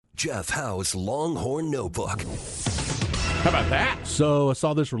Jeff Howe's Longhorn Notebook. How about that? So I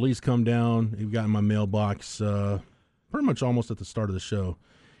saw this release come down. It got in my mailbox pretty much almost at the start of the show.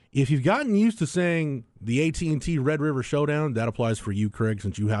 If you've gotten used to saying the AT&T Red River Showdown, that applies for you, Craig,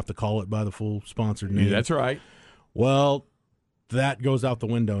 since you have to call it by the full sponsored name. Yeah, that's right. Well, that goes out the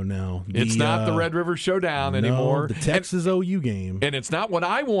window now. It's not the Red River Showdown anymore. The Texas OU game. And it's not what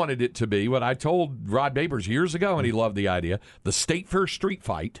I wanted it to be, what I told Rod Babers years ago, and he loved the idea, the State Fair Street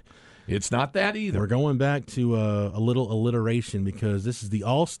Fight. It's not that either. We're going back to a little alliteration because this is the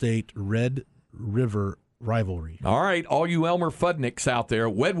All-State Red River Rivalry. All right, all you Elmer Fudnicks out there,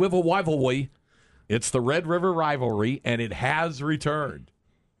 Wed Wivel Rivalry. It's the Red River Rivalry, and it has returned.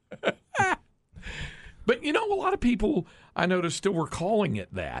 But, you know, a lot of people, I noticed, still were calling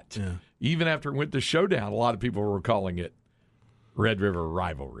it that. Yeah. Even after it went to Showdown, a lot of people were calling it Red River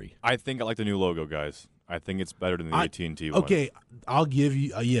Rivalry. I think I like the new logo, guys. I think it's better than the AT&T one. Okay, I'll give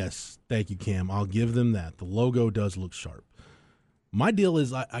you yes. Thank you, Cam. I'll give them that. The logo does look sharp. My deal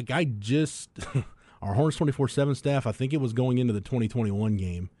is I just our Horns 24/7 staff, I think it was going into the 2021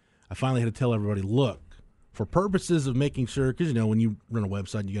 game, I finally had to tell everybody, look, for purposes of making sure, because, you know, when you run a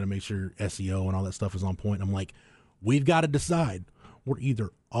website, you got to make sure SEO and all that stuff is on point. I'm like, we've got to decide. We're either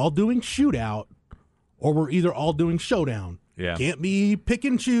all doing shootout or we're either all doing showdown. Yeah. Can't be pick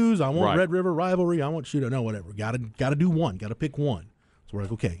and choose. I want Right. Red River Rivalry. I want shootout. No, whatever. Got to do one. Got to pick one. So we're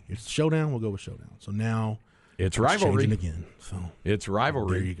like, okay, it's showdown. We'll go with showdown. So now It's rivalry changing again. So It's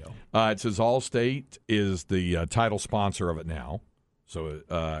rivalry. there you go. It says Allstate is the title sponsor of it now. So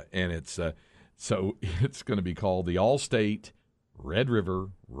and it's so it's going to be called the Allstate Red River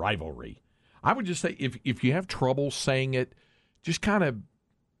Rivalry. I would just say if you have trouble saying it, just kind of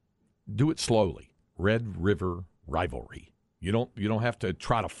do it slowly. Red River Rivalry. You don't have to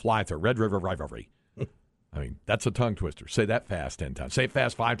try to fly through Red River Rivalry. I mean, that's a tongue twister. Say that fast 10 times. Say it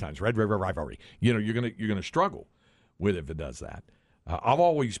fast 5 times. Red River Rivalry. You know, you're gonna struggle with it if it does that. I've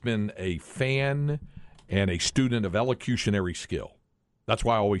always been a fan and a student of elocutionary skill. That's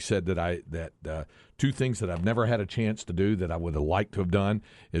why I always said that two things that I've never had a chance to do that I would have liked to have done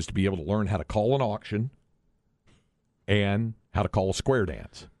is to be able to learn how to call an auction and how to call a square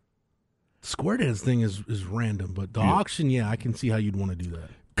dance. Square dance thing is random, but the auction, yeah, I can see how you'd want to do that.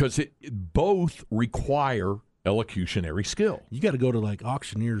 Because both require elocutionary skill. You got to go to like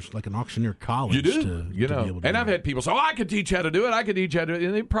auctioneers, like an auctioneer college. You do, to you be know. able to And do I've that. had people say, "Oh, I could teach how to do it. I could teach how to do it,"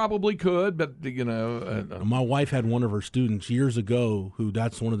 and they probably could, but you know. My wife had one of her students years ago who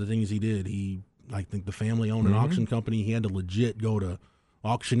that's one of the things he did. I think the family owned an auction company. He had to legit go to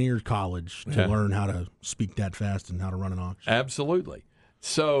auctioneers college to learn how to speak that fast and how to run an auction. Absolutely.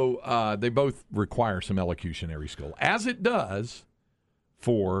 So they both require some elocutionary skill, as it does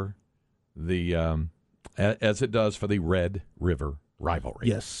for the Red River Rivalry.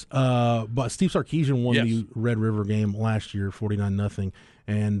 Yes, but Steve Sarkisian won Yes. the Red River game last year, 49-0,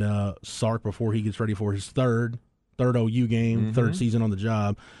 and Sark, before he gets ready for his third OU game, third season on the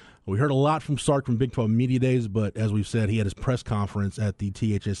job. We heard a lot from Sark from Big 12 Media Days, but as we've said, he had his press conference at the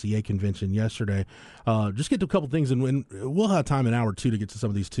THSCA convention yesterday. Just get to a couple things, and we'll have time in hour or two to get to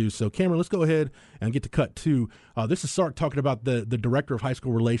some of these too. So, Cameron, let's go ahead and get to cut two. This is Sark talking about the director of high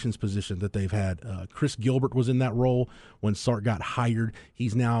school relations position that they've had. Chris Gilbert was in that role when Sark got hired.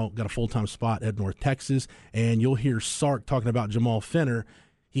 He's now got a full-time spot at North Texas, and you'll hear Sark talking about Jamal Fenner.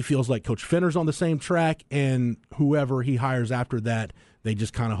 He feels like Coach Fenner's on the same track, and whoever he hires after that, they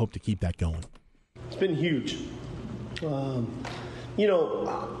just kind of hope to keep that going. It's been huge. You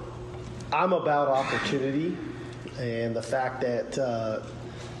know, I'm about opportunity, and the fact that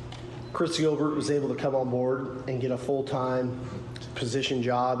Chris Gilbert was able to come on board and get a full-time position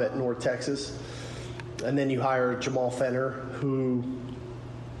job at North Texas, and then you hire Jamal Fenner, who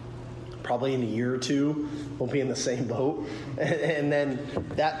probably in a year or two will be in the same boat, and then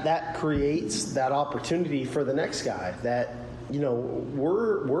that creates that opportunity for the next guy. That, you know,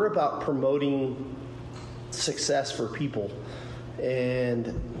 we're about promoting success for people,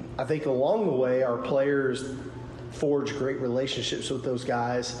 and I think along the way our players forge great relationships with those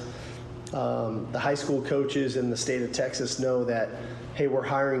guys. The high school coaches in the state of Texas know that, hey, we're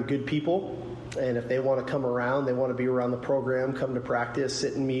hiring good people, and if they want to come around, they want to be around the program, come to practice,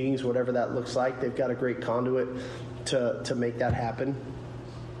 sit in meetings, whatever that looks like, they've got a great conduit to make that happen.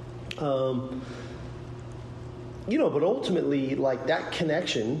 You know, but ultimately, like, that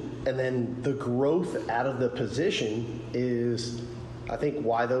connection and then the growth out of the position is, I think,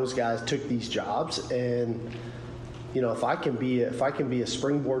 why those guys took these jobs. And, you know, if I can be a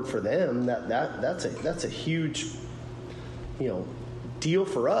springboard for them, that's a huge, you know, deal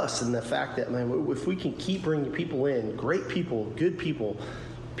for us. And the fact that, man, if we can keep bringing people in, great people, good people,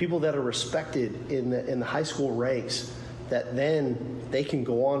 people that are respected in the high school ranks, that then they can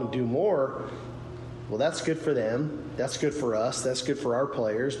go on and do more. Well, that's good for them. That's good for us. That's good for our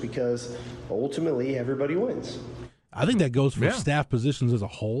players, because ultimately everybody wins. I think that goes for staff positions as a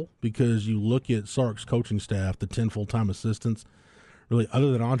whole, because you look at Sark's coaching staff, the 10 full-time assistants, really,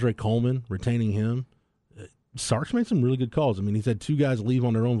 other than Andre Coleman, retaining him, Sark's made some really good calls. I mean, he's had 2 guys leave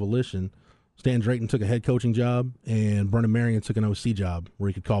on their own volition. Stan Drayton took a head coaching job, and Brennan Marion took an OC job where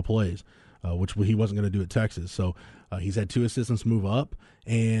he could call plays, which he wasn't going to do at Texas. So he's had 2 assistants move up,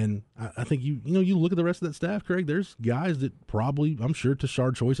 and I think you look at the rest of that staff, Craig. There's guys that probably, I'm sure,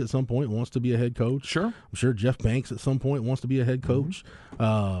 Tashard Choice at some point wants to be a head coach. Sure, I'm sure Jeff Banks at some point wants to be a head coach.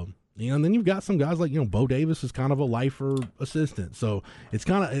 And then you've got some guys like Bo Davis is kind of a lifer assistant. So it's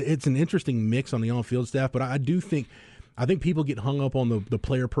an interesting mix on the on-field staff. But I think people get hung up on the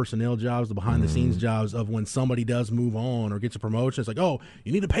player personnel jobs, the behind-the-scenes jobs of when somebody does move on or gets a promotion. It's like, oh,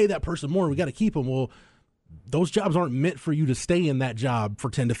 you need to pay that person more. We got to keep them. Well, those jobs aren't meant for you to stay in that job for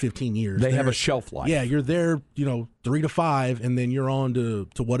 10 to 15 years. They have a shelf life. Yeah, you're there, 3 to 5, and then you're on to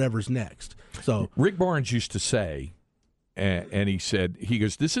whatever's next. So Rick Barnes used to say, and he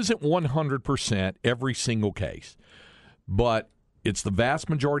goes, this isn't 100% every single case, but it's the vast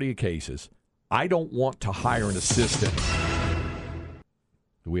majority of cases. I don't want to hire an assistant.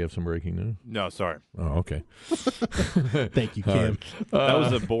 Do we have some breaking news? No, sorry. Oh, okay. Thank you, Cam. That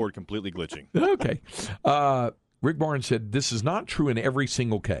was the board completely glitching. Okay. Rick Barnes said, this is not true in every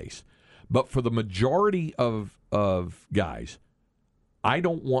single case, but for the majority of guys, I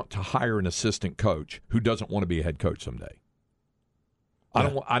don't want to hire an assistant coach who doesn't want to be a head coach someday.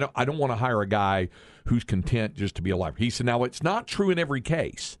 Yeah. I don't want to hire a guy who's content just to be a lifer. He said, now it's not true in every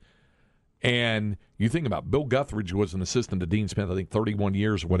case. And you think about Bill Guthridge was an assistant to Dean Smith, I think 31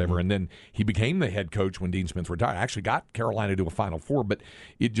 years or whatever, and then he became the head coach when Dean Smith retired. Actually got Carolina to a Final Four, but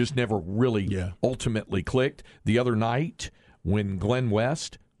it just never really ultimately clicked. The other night when Glenn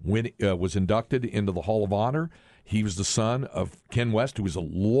West was inducted into the Hall of Honor, he was the son of Ken West, who was a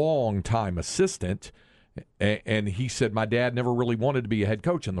long-time assistant, and he said, my dad never really wanted to be a head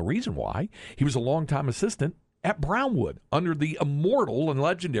coach, and the reason why, he was a long-time assistant at Brownwood under the immortal and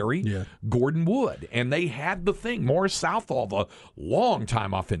legendary Gordon Wood. And they had the thing. Morris Southall, the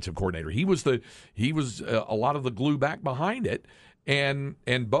longtime offensive coordinator, he was a lot of the glue back behind it. And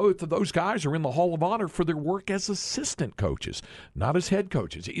both of those guys are in the Hall of Honor for their work as assistant coaches, not as head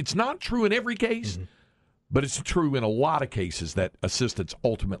coaches. It's not true in every case, but it's true in a lot of cases that assistants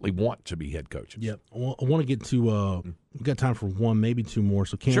ultimately want to be head coaches. Yep. I want to get to we've got time for 1, maybe 2 more.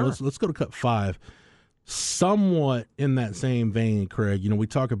 So Cam, let's go to cut 5. Somewhat in that same vein, Craig, we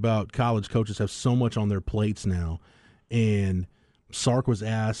talk about college coaches have so much on their plates now, and Sark was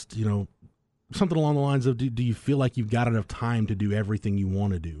asked, something along the lines of, do you feel like you've got enough time to do everything you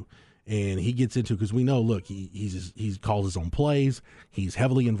want to do? And he gets into, because we know, look, he calls his own plays. He's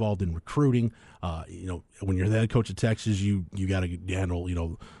heavily involved in recruiting. When you're the head coach of Texas, you got to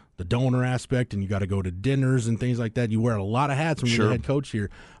handle, the donor aspect, and you got to go to dinners and things like that. You wear a lot of hats when you're the head coach here.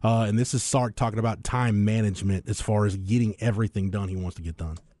 And this is Sark talking about time management as far as getting everything done he wants to get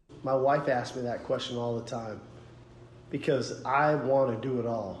done. My wife asks me that question all the time because I want to do it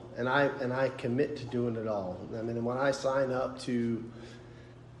all, and I commit to doing it all. I mean, when I sign up to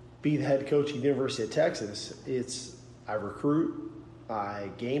be the head coach at the University of Texas, I recruit, I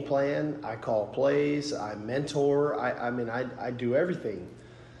game plan, I call plays, I mentor. I do everything.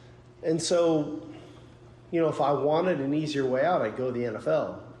 And so, if I wanted an easier way out, I'd go to the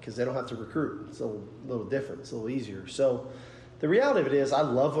NFL because they don't have to recruit. It's a little different. It's a little easier. So the reality of it is I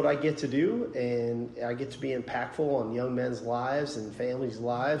love what I get to do, and I get to be impactful on young men's lives and families'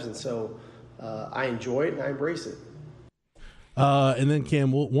 lives. And so I enjoy it and I embrace it. And then,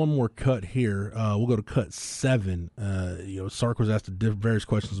 Cam, one more cut here. We'll go to cut 7. Sark was asked various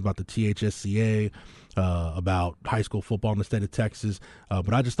questions about the THSCA, about high school football in the state of Texas,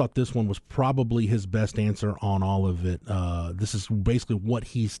 but I just thought this one was probably his best answer on all of it. This is basically what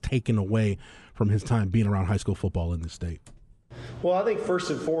he's taken away from his time being around high school football in the state. Well, I think first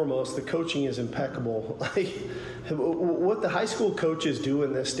and foremost, the coaching is impeccable. What the high school coaches do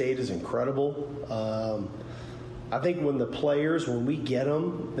in this state is incredible. I think when we get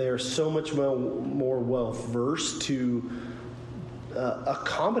them, they're so much more well-versed to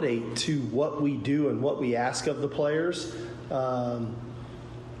accommodate to what we do and what we ask of the players.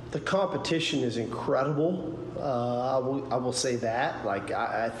 The competition is incredible. I will say that. Like,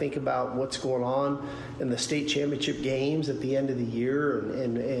 I think about what's going on in the state championship games at the end of the year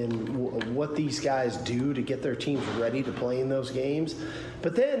and what these guys do to get their teams ready to play in those games.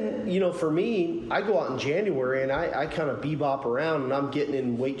 But then, for me, I go out in January and I kind of bebop around, and I'm getting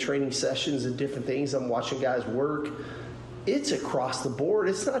in weight training sessions and different things. I'm watching guys work. It's across the board.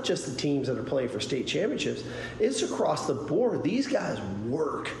 It's not just the teams that are playing for state championships. It's across the board. These guys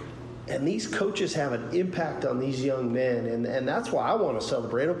work, and these coaches have an impact on these young men, and that's why I want to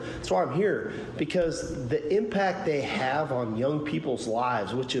celebrate them. That's why I'm here, because the impact they have on young people's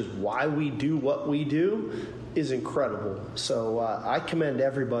lives, which is why we do what we do, is incredible. So I commend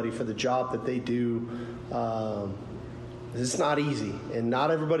everybody for the job that they do. It's not easy, and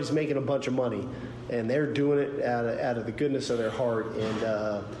not everybody's making a bunch of money. And they're doing it out of the goodness of their heart.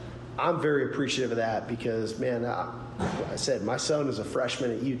 And I'm very appreciative of that because, man, I said my son is a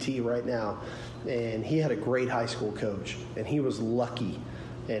freshman at UT right now, and he had a great high school coach, and he was lucky.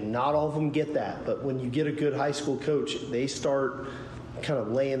 And not all of them get that. But when you get a good high school coach, they start kind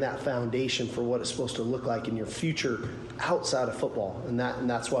of laying that foundation for what it's supposed to look like in your future outside of football. And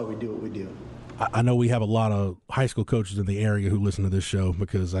that's why we do what we do. I know we have a lot of high school coaches in the area who listen to this show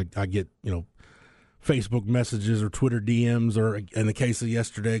because I get, Facebook messages or Twitter DMs, or in the case of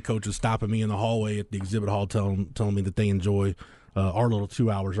yesterday, coaches stopping me in the hallway at the exhibit hall telling me that they enjoy our little 2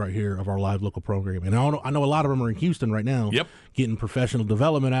 hours right here of our live local program. And I know a lot of them are in Houston right now, getting professional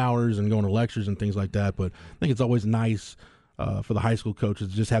development hours and going to lectures and things like that. But I think it's always nice for the high school coaches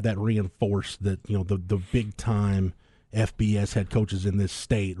to just have that reinforced that, the big time FBS head coaches in this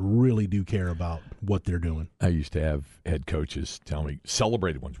state really do care about what they're doing. I used to have head coaches tell me,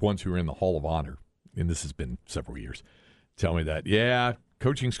 celebrated ones who were in the Hall of Honor, and this has been several years, tell me that,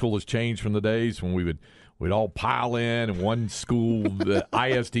 coaching school has changed from the days when we'd all pile in one school, the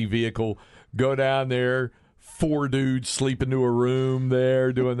ISD vehicle, go down there, 4 dudes sleep into a room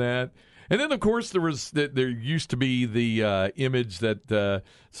there doing that. And then, of course, there used to be the image that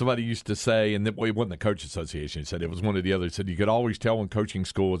somebody used to say, and it wasn't the Coach Association, he said it was one of the others, said you could always tell when coaching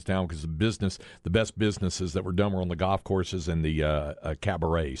school was down because the best businesses that were done were on the golf courses and the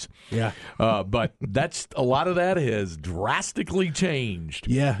cabarets. Yeah. But a lot of that has drastically changed.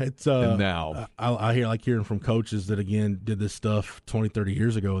 Yeah, it's now. I hearing from coaches that, again, did this stuff 20, 30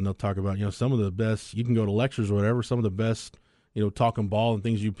 years ago, and they'll talk about, some of the best, you can go to lectures or whatever, some of the best, talking ball and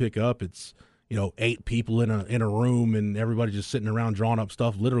things you pick up, it's, 8 people in a room and everybody just sitting around drawing up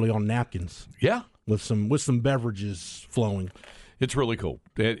stuff literally on napkins. Yeah. With some beverages flowing. It's really cool.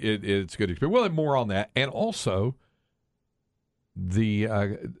 It's good experience. Well, more on that. And also the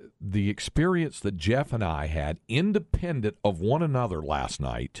experience that Jeff and I had independent of one another last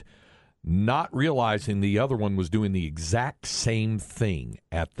night, not realizing the other one was doing the exact same thing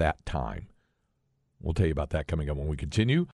at that time. We'll tell you about that coming up when we continue